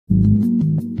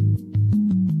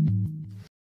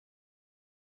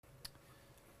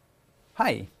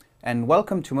Hi, and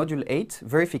welcome to Module 8,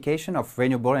 Verification of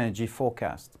Renewable Energy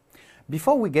Forecast.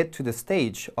 Before we get to the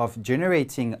stage of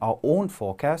generating our own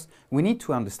forecast, we need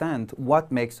to understand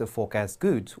what makes a forecast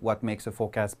good, what makes a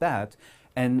forecast bad,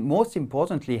 and most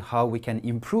importantly, how we can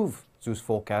improve those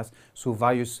forecasts through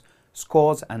various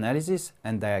scores, analysis,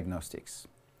 and diagnostics.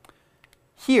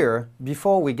 Here,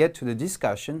 before we get to the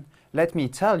discussion, let me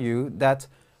tell you that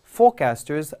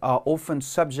forecasters are often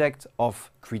subject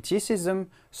of criticism.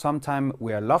 Sometimes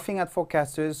we are laughing at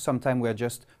forecasters, sometimes we are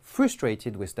just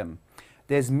frustrated with them.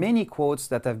 There's many quotes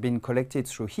that have been collected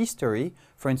through history.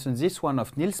 For instance, this one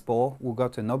of Niels Bohr, who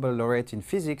got a Nobel laureate in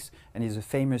physics and is a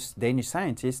famous Danish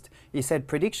scientist. He said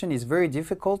prediction is very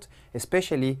difficult,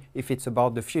 especially if it's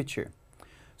about the future.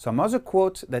 Some other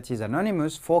quote that is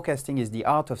anonymous: forecasting is the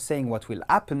art of saying what will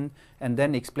happen and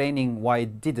then explaining why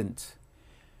it didn't.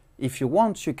 If you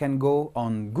want, you can go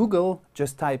on Google,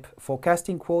 just type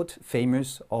forecasting quote,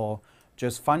 famous or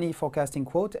just funny forecasting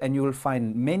quote, and you will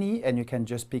find many, and you can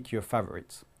just pick your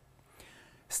favorites.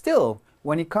 Still,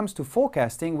 when it comes to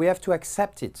forecasting, we have to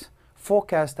accept it.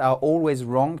 Forecasts are always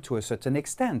wrong to a certain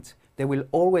extent. There will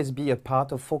always be a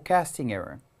part of forecasting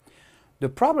error. The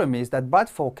problem is that bad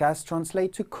forecasts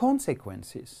translate to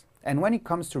consequences. And when it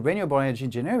comes to renewable energy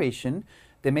generation,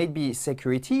 there may be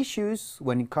security issues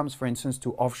when it comes, for instance,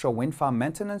 to offshore wind farm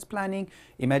maintenance planning.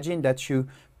 Imagine that you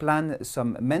plan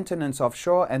some maintenance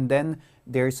offshore and then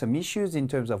there are some issues in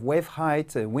terms of wave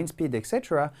height, wind speed,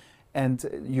 etc., and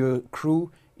your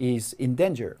crew is in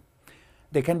danger.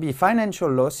 There can be financial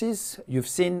losses. You've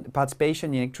seen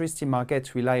participation in electricity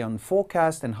markets rely on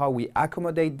forecasts and how we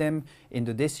accommodate them in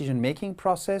the decision-making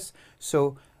process.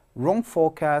 So wrong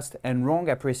forecast and wrong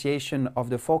appreciation of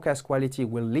the forecast quality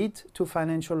will lead to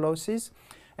financial losses.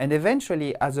 And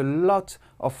eventually, as a lot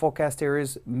of forecast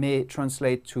errors may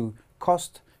translate to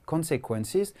cost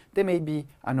consequences, there may be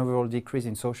an overall decrease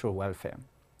in social welfare.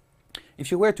 If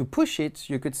you were to push it,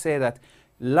 you could say that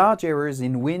large errors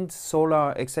in wind,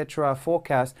 solar, etc.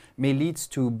 forecasts may lead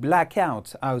to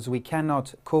blackout, as we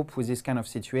cannot cope with this kind of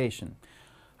situation.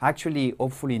 Actually,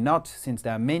 hopefully not, since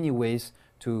there are many ways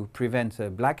to prevent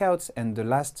blackouts, and the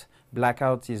last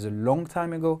blackout is a long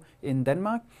time ago in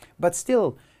Denmark. But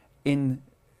still,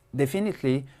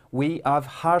 definitely, we have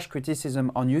harsh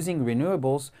criticism on using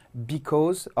renewables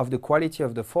because of the quality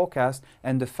of the forecast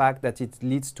and the fact that it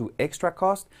leads to extra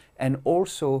cost and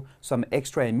also some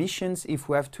extra emissions if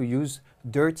we have to use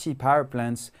dirty power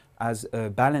plants as a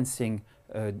balancing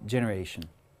generation.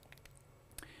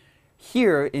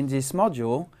 Here in this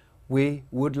module, we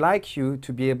would like you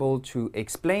to be able to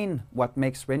explain what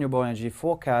makes renewable energy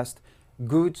forecast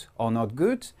good or not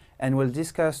good, and we'll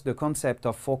discuss the concept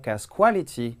of forecast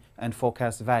quality and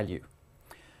forecast value.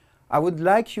 I would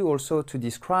like you also to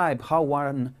describe how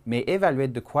one may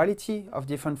evaluate the quality of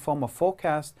different forms of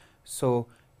forecast. So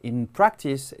in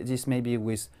practice, this may be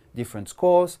with different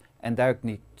scores and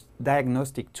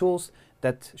diagnostic tools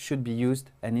that should be used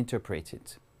and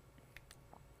interpreted.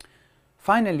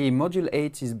 Finally, Module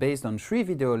 8 is based on 3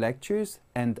 video lectures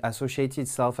and associated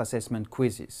self-assessment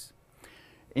quizzes.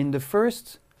 In the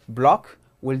first block,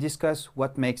 we'll discuss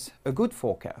what makes a good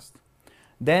forecast.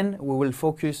 Then we will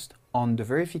focus on the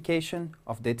verification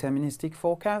of deterministic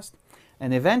forecast,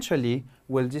 and eventually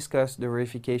we'll discuss the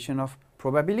verification of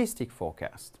probabilistic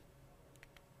forecast.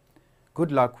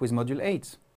 Good luck with Module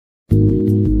 8.